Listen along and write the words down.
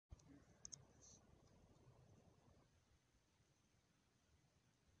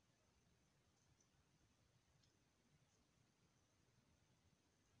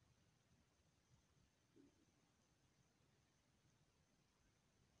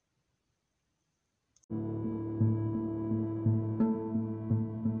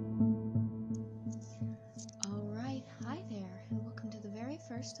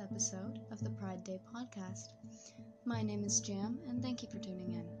Everyday podcast. My name is Jam, and thank you for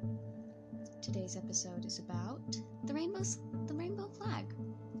tuning in. Today's episode is about the rainbow flag,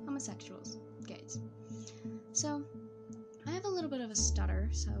 homosexuals, gays. So, I have a little bit of a stutter,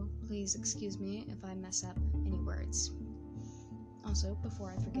 so please excuse me if I mess up any words. Also,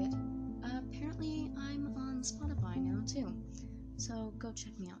 before I forget, apparently I'm on Spotify now too, so go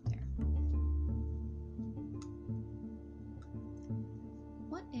check me out there.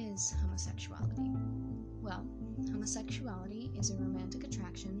 What is homosexuality? Well, homosexuality is a romantic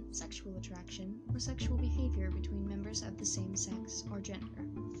attraction, sexual attraction, or sexual behavior between members of the same sex or gender.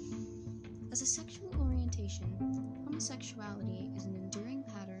 As a sexual orientation, homosexuality is an enduring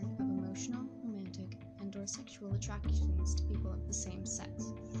pattern of emotional, romantic, and/or sexual attractions to people of the same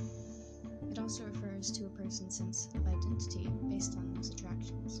sex. It also refers to a person's sense of identity based on those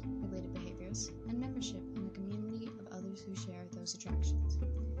attractions, related behaviors, and membership in a community of others who share those attractions.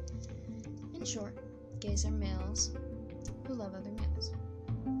 In short, gays are males who love other males.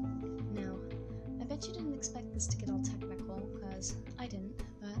 Now, I bet you didn't expect this to get all technical, because I didn't,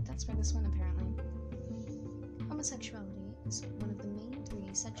 but that's for this one apparently. Homosexuality is one of the main three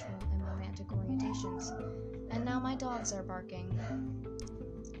sexual and romantic orientations. And now my dogs are barking.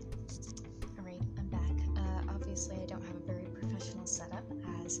 Alright, I'm back. Obviously I don't have a very professional setup,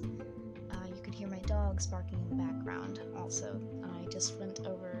 as you could hear my dogs barking in the background. Also, I just went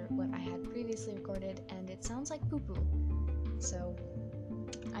over what I had previously recorded, and it sounds like poo-poo. So,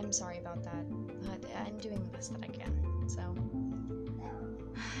 I'm sorry about that, but I'm doing the best that I can. So,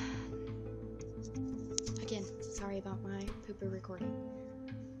 again, sorry about my poo-poo recording.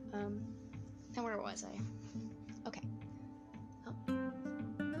 And where was I? Okay.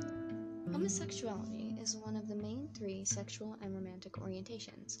 Homosexuality is one of the main three sexual and romantic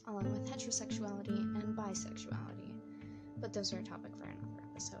orientations, along with heterosexuality and bisexuality. But those are a topic for another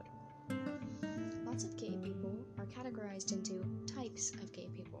episode. Lots of gay people are categorized into types of gay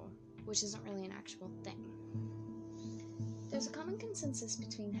people, which isn't really an actual thing. There's a common consensus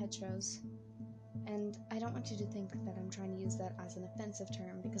between heteros, and I don't want you to think that I'm trying to use that as an offensive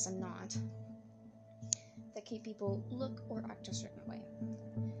term, because I'm not, that gay people look or act a certain way.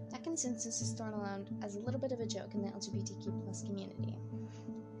 That consensus is thrown around as a little bit of a joke in the LGBTQ+ community.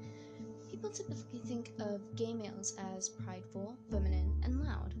 People typically think of gay males as prideful, feminine, and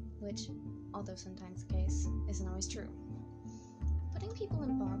loud, which, although sometimes the case, isn't always true. Putting people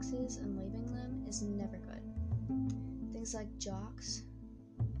in boxes and labeling them is never good. Things like jocks...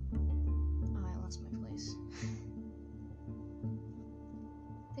 I lost my place.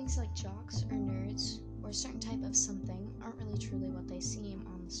 Things like jocks or nerds or a certain type of something aren't really truly what they seem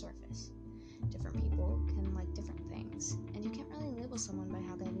on the surface. Different people can like different things, and you can't really label someone by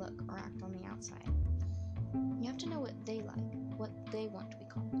how they look or act on the outside. You have to know what they like, what they want to be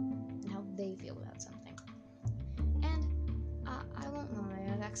called, and how they feel about something. And I won't lie,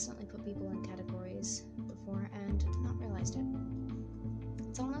 I've accidentally put people in categories before and not realized it.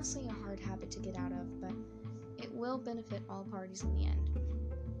 It's honestly a hard habit to get out of, but it will benefit all parties in the end.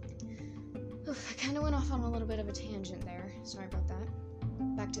 I kind of went off on a little bit of a tangent there. Sorry about that.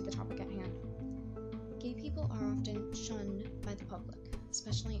 Back to the topic at hand. Gay people are often shunned by the public,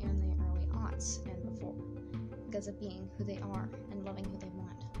 especially in the early aughts and before, because of being who they are and loving who they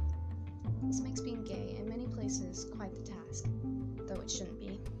want. This makes being gay in many places quite the task, though it shouldn't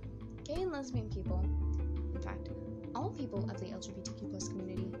be. Gay and lesbian people, in fact, all people of the LGBTQ+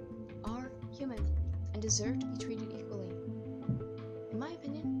 community, are human and deserve to be treated equally. In my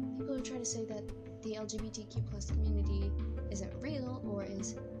opinion, people who try to say that the LGBTQ+ community isn't real or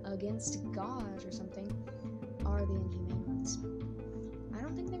is against God or something are the inhumane ones. I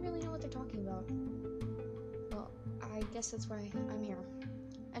don't think they really know what they're talking about. Well, I guess that's why I'm here,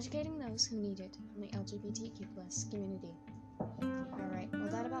 educating those who need it from the LGBTQ+ community. Alright, well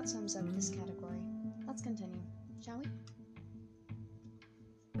that about sums up this category. Let's continue, shall we?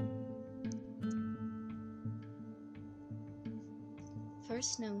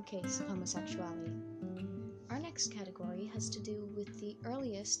 First known case of homosexuality. Our next category has to do with the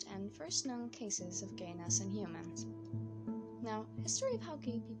earliest and first known cases of gayness in humans. Now, history of how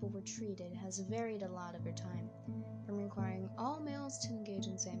gay people were treated has varied a lot over time, from requiring all males to engage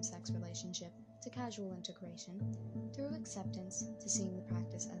in same-sex relationship to casual integration, through acceptance to seeing the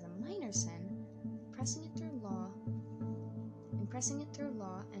practice as a minor sin, impressing it through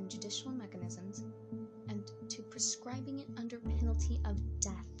law and judicial mechanisms, and to prescribing it under penalty of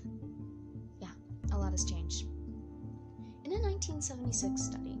death. Yeah, a lot has changed. In a 1976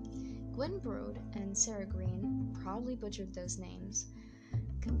 study, Gwen Brode and Sarah Green, probably butchered those names,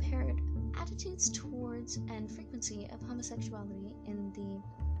 compared attitudes towards and frequency of homosexuality in the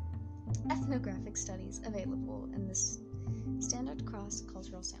ethnographic studies available in this standard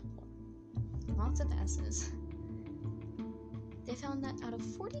cross-cultural sample. Lots of S's. They found that out of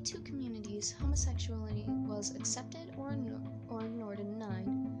 42 communities, homosexuality was accepted or ignored in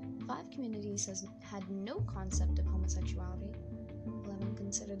 9. 5 communities had no concept of homosexuality. 11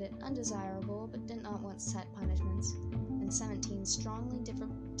 considered it undesirable but did not want set punishments, and 17 strongly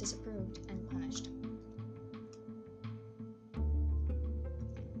disapproved and punished.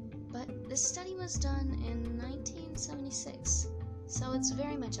 But this study was done in 1976, so it's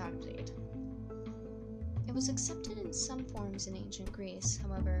very much out of date. It was accepted in some forms in ancient Greece,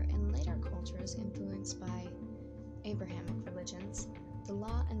 however, in later cultures influenced by Abrahamic religions, the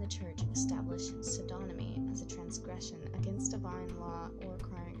law and the church established sodomy as a transgression against divine law or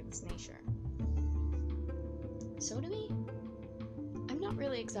crime against nature. Sodomy? I'm not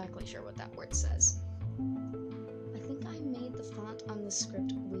really exactly sure what that word says. I think I made the font on the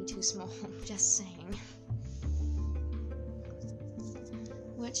script way too small, just saying.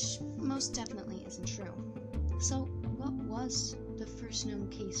 Which most definitely isn't true. So, what was the first known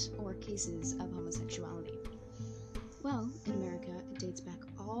case or cases of homosexuality? Well, in America, it dates back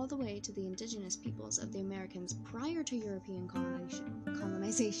all the way to the indigenous peoples of the Americans prior to European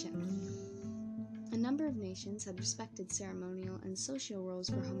colonization. A number of nations had respected ceremonial and social roles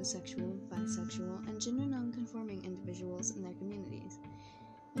for homosexual, bisexual, and gender non-conforming individuals in their communities.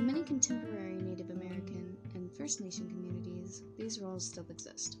 In many contemporary Native American and First Nation communities, these roles still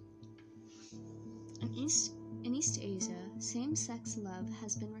exist. In East Asia, same-sex love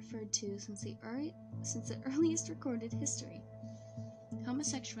has been referred to since the earliest recorded history.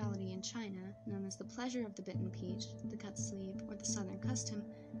 Homosexuality in China, known as the pleasure of the bitten peach, the cut sleeve, or the southern custom,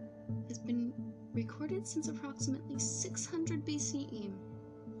 has been recorded since approximately 600 BCE.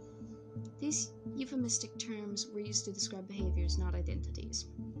 These euphemistic terms were used to describe behaviors, not identities.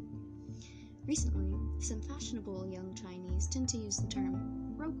 Recently, some fashionable young Chinese tend to use the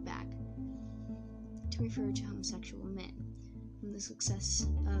term "brokeback" to refer to homosexual men, from the success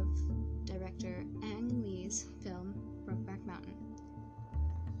of director Ang Lee's film Brokeback Mountain.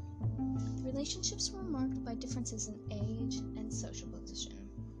 The relationships were marked by differences in age and social position.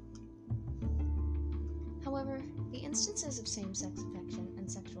 However, the instances of same-sex affection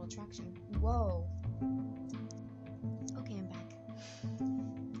and sexual attraction— Whoa! Okay, I'm back.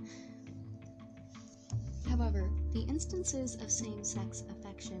 However, the instances of same-sex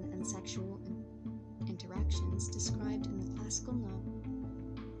affection and sexual interactions described in the classical novel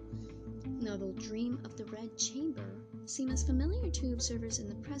Dream of the Red Chamber seem as familiar to observers in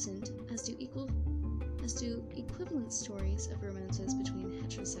the present as do equivalent stories of romances between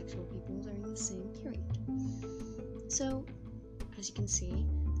heterosexual people during the same period. So, as you can see,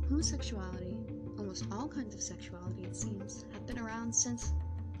 homosexuality, almost all kinds of sexuality it seems, have been around since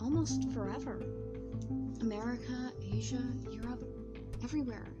almost forever. America, Asia, Europe,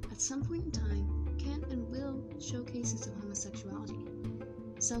 everywhere, at some point in time, can and will show cases of homosexuality.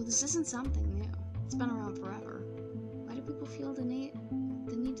 So this isn't something new. It's been around forever. Why do people feel the need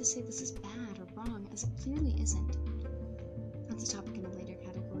to say this is bad or wrong, as it clearly isn't? That's a topic in a later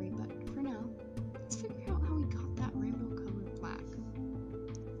category, but for now, let's figure out how we got that rainbow-colored flag.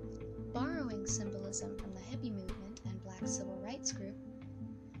 Borrowing symbolism from the hippie movement and Black civil rights groups,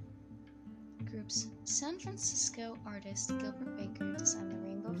 San Francisco artist Gilbert Baker designed the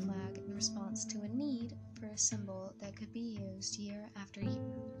rainbow flag in response to a need for a symbol that could be used year after year.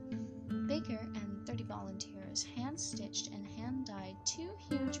 Baker and 30 volunteers hand-stitched and hand-dyed 2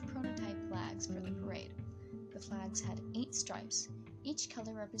 huge prototype flags for the parade. The flags had 8 stripes, each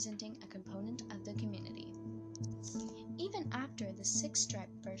color representing a component of the community. Even after the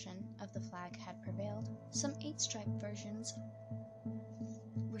 6-stripe version of the flag had prevailed, some 8-stripe versions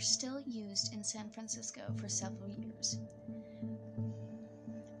were still used in San Francisco for several years.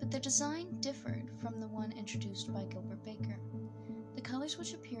 But their design differed from the one introduced by Gilbert Baker. The colors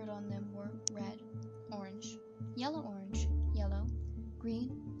which appeared on them were red, orange, yellow,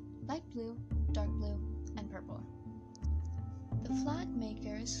 green, light blue, dark blue, and purple. The flag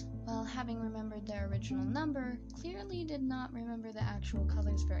makers, while having remembered their original number, clearly did not remember the actual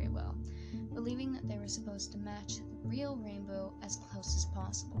colors very well, believing that they were supposed to match the real rainbow as close as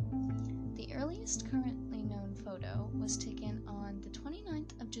possible. The earliest currently known photo was taken on the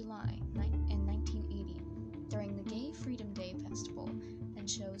 29th of July in 1980 during the Gay Freedom Day Festival and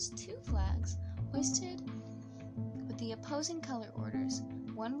shows 2 flags hoisted with the opposing color orders,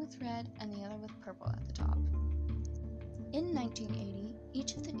 one with red and the other with purple at the top. In 1980,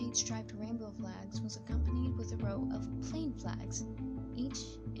 each of the 8-striped rainbow flags was accompanied with a row of plain flags, each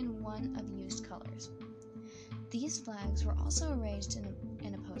in one of used colors. These flags were also arranged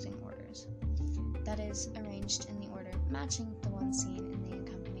in opposing orders. that is arranged in the order matching the one seen in the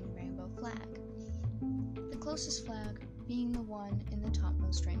accompanying rainbow flag, the closest flag being the one in the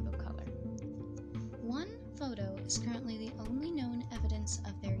topmost rainbow color. One photo is currently the only known evidence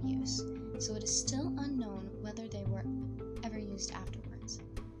of their use, so it is still unknown whether they were ever used afterwards.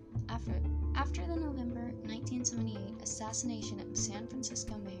 After the November 1978 assassination of San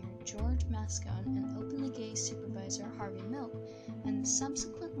Francisco Mayor George Moscone and openly gay supervisor Harvey Milk, and the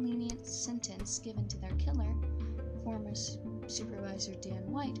subsequent lenient sentence given to their killer, former supervisor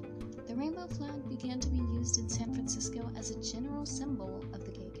Dan White, the rainbow flag began to be used in San Francisco as a general symbol of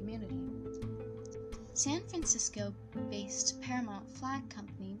the gay community. San Francisco-based Paramount Flag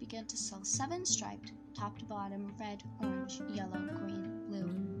Company began to sell 7 striped, top-to-bottom red, orange, yellow, green, blue,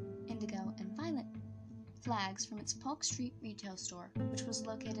 indigo, and violet flags from its Polk Street retail store, which was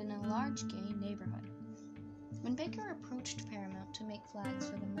located in a large gay neighborhood. When Baker approached Paramount to make flags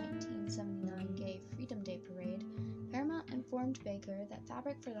for the 1979 Gay Freedom Day Parade, Paramount informed Baker that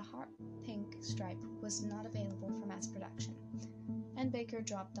fabric for the hot pink stripe was not available for mass production, and Baker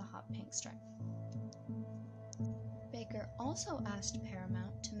dropped the hot pink stripe. Baker also asked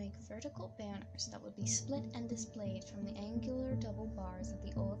Paramount to make vertical banners that would be split and displayed from the angular double bars of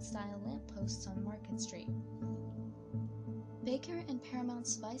the old-style lampposts on Market Street. Baker and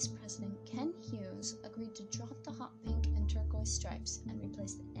Paramount's vice president Ken Hughes agreed to drop the hot pink and turquoise stripes and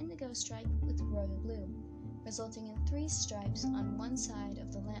replace the indigo stripe with royal blue, resulting in 3 stripes on one side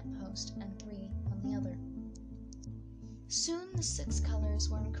of the lamppost and 3 on the other. Soon the 6 colors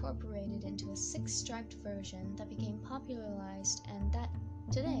were incorporated into a 6-striped version that became popularized and that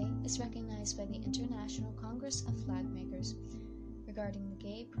today is recognized by the International Congress of Flag Makers. Regarding the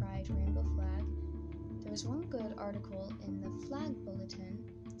Gay Pride rainbow flag, there was one good article in the Flag Bulletin,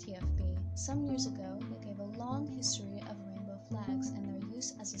 TFB, some years ago that gave a long history of rainbow flags and their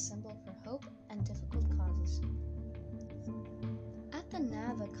use as a symbol for hope and difficult causes. At the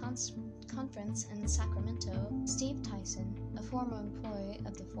NAVA conference in Sacramento, Steve Tyson, a former employee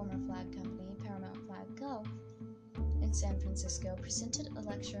of the former flag company Paramount Flag Co. in San Francisco, presented a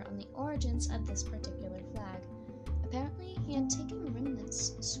lecture on the origins of this particular flag. Apparently, he had taken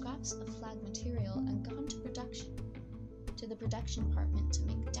remnants, scraps of flag material, and gone to the production department to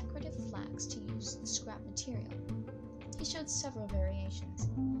make decorative flags to use the scrap material. He showed several variations.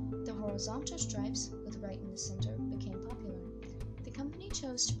 The horizontal stripes, with right in the center, became popular. The company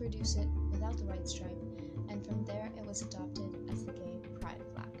chose to produce it without the right stripe, and from there it was adopted as the Gay Pride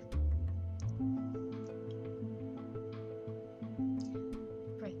flag.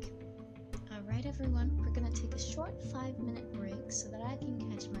 Break. Alright everyone, we're going to take a short 5-minute break so that I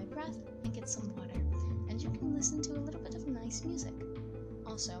can catch my breath and get some water, and you can listen to a little bit of nice music.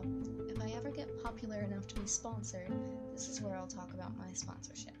 Also, if I ever get popular enough to be sponsored, this is where I'll talk about my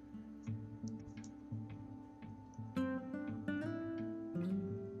sponsorship.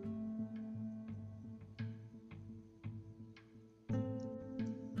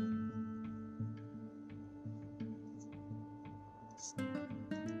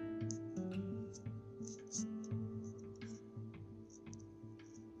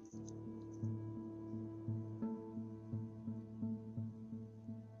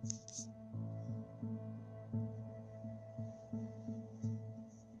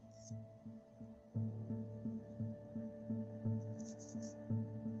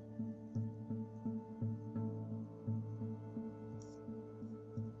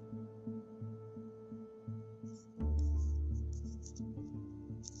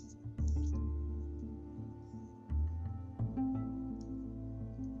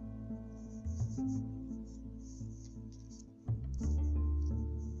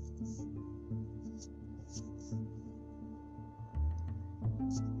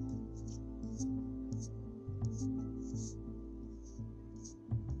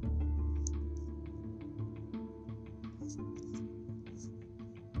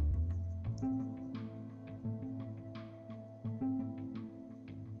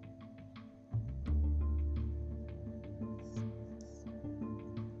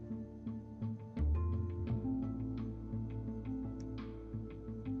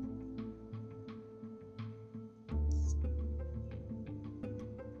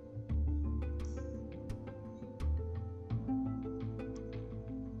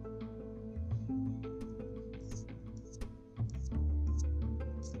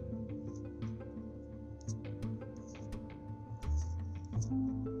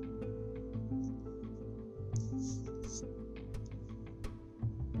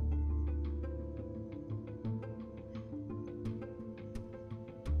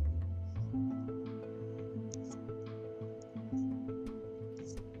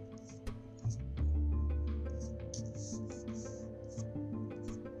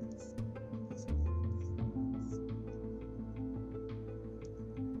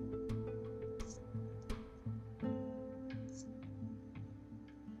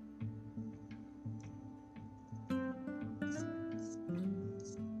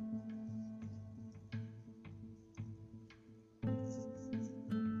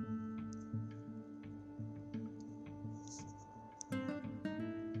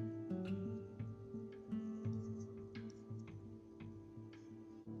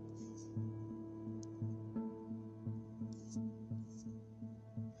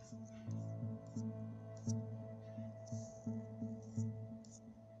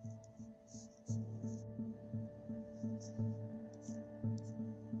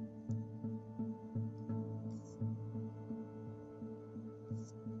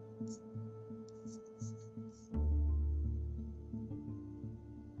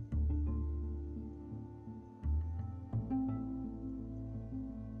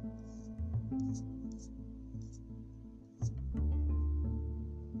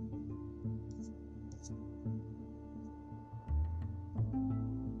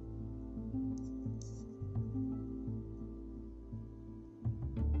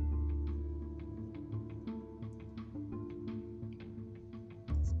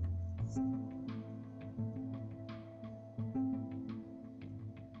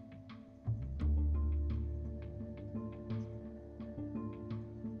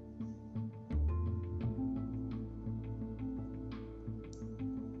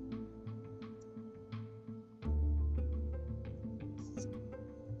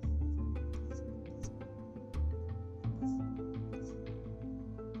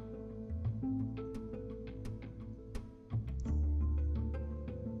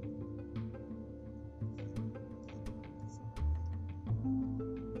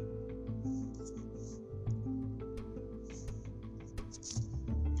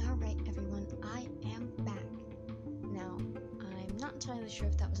 entirely sure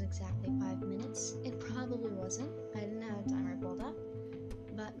if that was exactly 5 minutes. It probably wasn't. I didn't have a timer pulled up.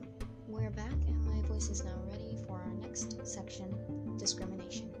 But we're back, and my voice is now ready for our next section,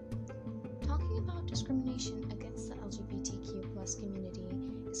 discrimination. Talking about discrimination against the LGBTQ+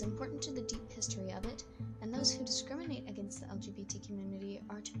 community is important to the deep history of it, and those who discriminate against the LGBT community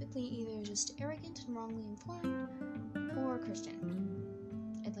are typically either just arrogant and wrongly informed, or Christian.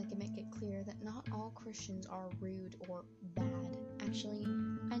 I'd like to make it clear that not all Christians are rude or bad. Actually,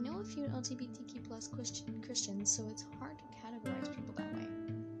 I know a few LGBTQ+ Christians, so it's hard to categorize people that way.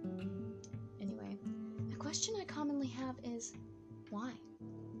 Anyway, a question I commonly have is, why?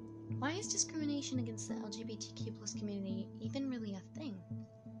 Why is discrimination against the LGBTQ+ community even really a thing?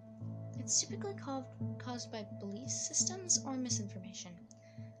 It's typically caused by belief systems or misinformation.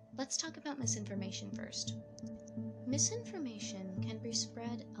 Let's talk about misinformation first. Misinformation can be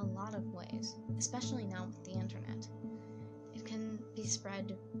spread a lot of ways, especially now with the internet. It can be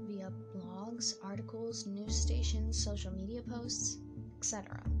spread via blogs, articles, news stations, social media posts,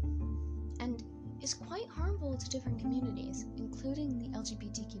 etc. And is quite harmful to different communities, including the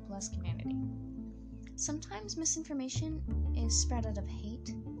LGBTQ+ community. Sometimes misinformation is spread out of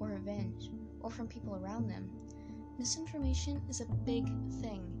hate or revenge, or from people around them. Misinformation is a big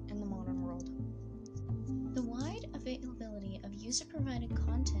thing in the modern world. The wide availability of user-provided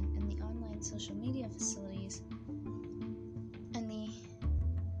content in the online social media facilities and the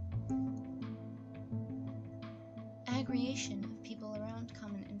aggregation of people around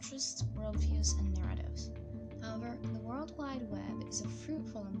common interests, worldviews, and narratives. However, the World Wide Web is a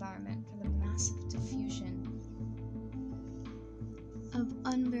fruitful environment for the massive diffusion of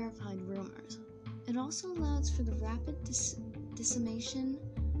unverified rumors. It also allows for the rapid dissemination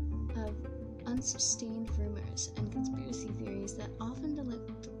of unsustained rumors and conspiracy theories that often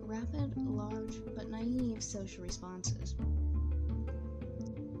deliver rapid, large, but naive social responses.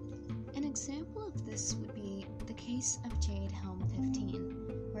 An example of this would be the case of Jade Helm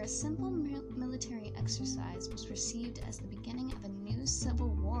 15, where a simple military exercise was received as the beginning of a new civil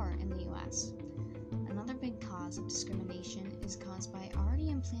war in the US. Another big cause of discrimination is caused by already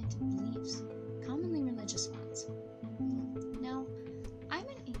implanted beliefs, commonly religious ones. Now, I'm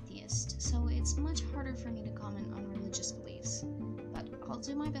an atheist, so it's much harder for me to comment on religious beliefs, but I'll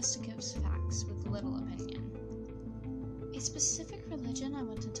do my best to give facts with little opinion. A specific religion I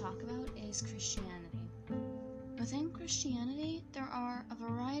want to talk about is Christianity. Within Christianity, there are a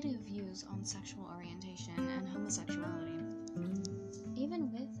variety of views on sexual orientation and homosexuality.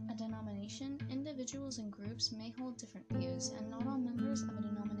 Even with a denomination, individuals and groups may hold different views, and not all members of a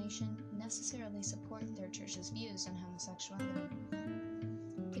denomination necessarily support their church's views on homosexuality.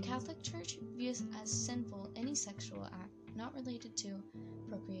 The Catholic Church views as sinful any sexual act not related to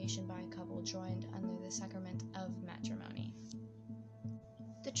procreation by a couple joined under the sacrament of matrimony.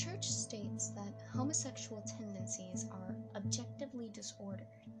 The Church states that homosexual tendencies are objectively disordered,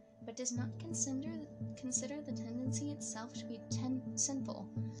 but does not consider the tendency itself to be sinful,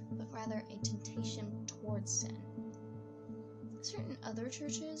 but rather a temptation towards sin. Certain other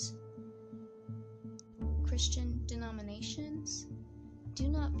churches, Christian denominations, do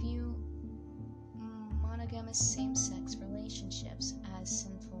not view monogamous same-sex relationships as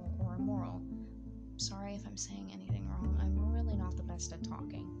sinful or immoral. Sorry if I'm saying anything wrong, I'm really not the best at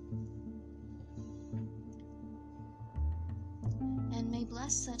talking. And may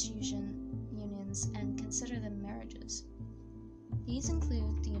bless such unions and consider them marriages. These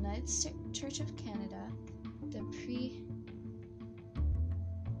include the United Church of Canada, the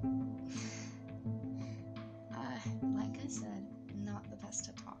like I said, not the best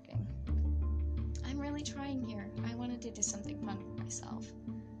at talking. I'm really trying here. I wanted to do something fun for myself.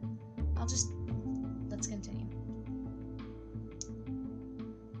 Let's continue.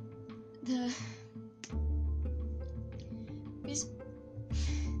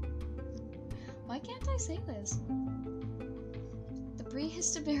 Why can't I say this? The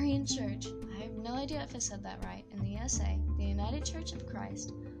Presbyterian Church, I have no idea if I said that right, in the USA, the United Church of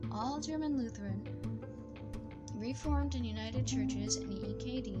Christ, all German Lutheran, Reformed and United Churches in the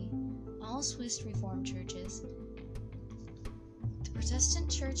EKD, all Swiss Reformed churches, the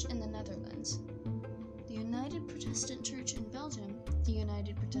Protestant Church in the Netherlands, the United Protestant Church in Belgium, the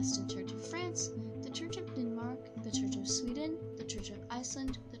United Protestant Church of France, the Church of Denmark, the Church of Sweden, the Church of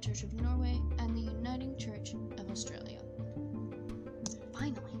Iceland, the Church of Norway, and the Uniting Church of Australia.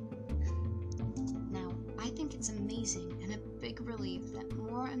 Finally. Now, I think it's amazing and a big relief that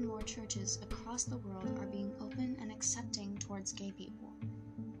more and more churches across the world are being open and accepting towards gay people.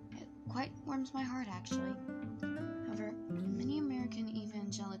 It quite warms my heart, actually. However, many American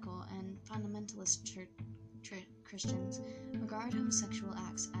evangelical and fundamentalist Christians regard homosexual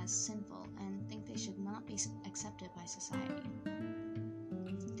acts as sinful and think they should not be accepted by society.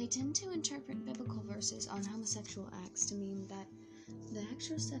 They tend to interpret biblical verses on homosexual acts to mean that the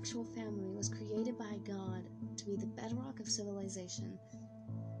heterosexual family was created by God to be the bedrock of civilization,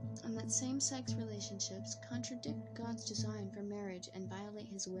 and that same-sex relationships contradict God's design for marriage and violate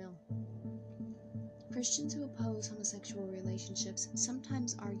His will. Christians who oppose homosexual relationships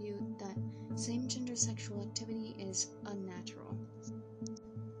sometimes argue that same-gender sexual activity is unnatural.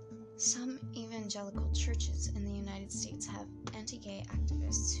 Some evangelical churches in the United States have anti-gay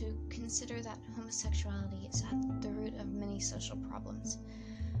activists who consider that homosexuality is at the root of many social problems.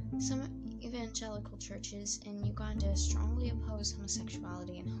 Some evangelical churches in Uganda strongly oppose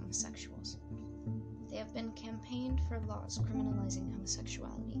homosexuality and homosexuals. They have been campaigned for laws criminalizing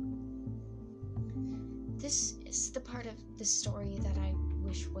homosexuality. This is the part of this story that I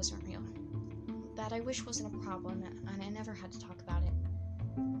wish wasn't real, that I wish wasn't a problem, and I never had to talk about it.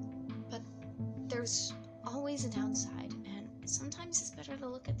 But there's always a downside, and sometimes it's better to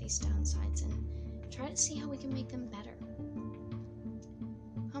look at these downsides and try to see how we can make them better.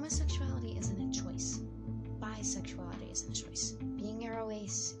 Homosexuality isn't a choice. Bisexuality isn't a choice. Being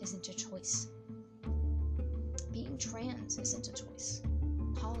aro-ace isn't a choice. Being trans isn't a choice.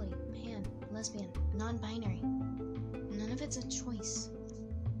 Poly, pan, lesbian, non-binary. None of it's a choice.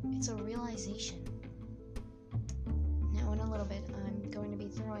 It's a realization. Now, in a little bit, I'm going to be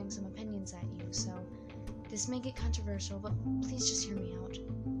throwing some opinions at you, so this may get controversial, but please just hear me out.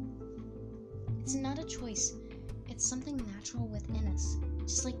 It's not a choice. It's something natural within us,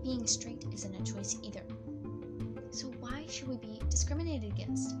 just like being straight isn't a choice either. So why should we be discriminated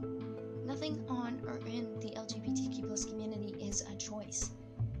against? Nothing on or in the LGBTQ+ community is a choice.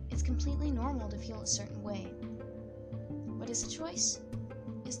 It's completely normal to feel a certain way. What is a choice?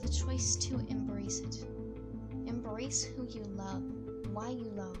 Is the choice to embrace it. Embrace who you love, why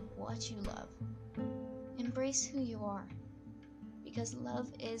you love, what you love. Embrace who you are, because love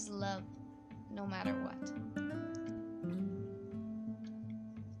is love, no matter what.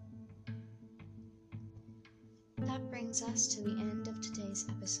 That brings us to the end of today's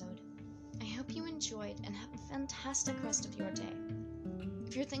episode. I hope you enjoyed and have a fantastic rest of your day.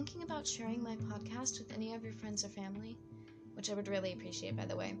 If you're thinking about sharing my podcast with any of your friends or family, which I would really appreciate, by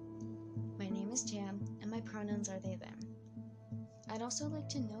the way, my name is Jam, and my pronouns are they, them. I'd also like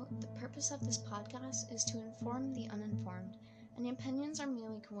to note the purpose of this podcast is to inform the uninformed, and the opinions are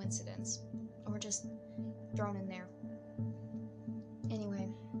merely coincidence, or just thrown in there. Anyway,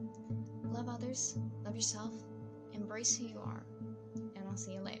 love others, love yourself, embrace who you are, and I'll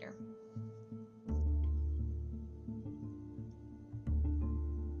see you later.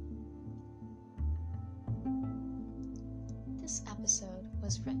 This episode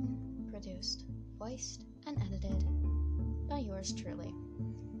was written, produced, voiced, and edited by yours truly.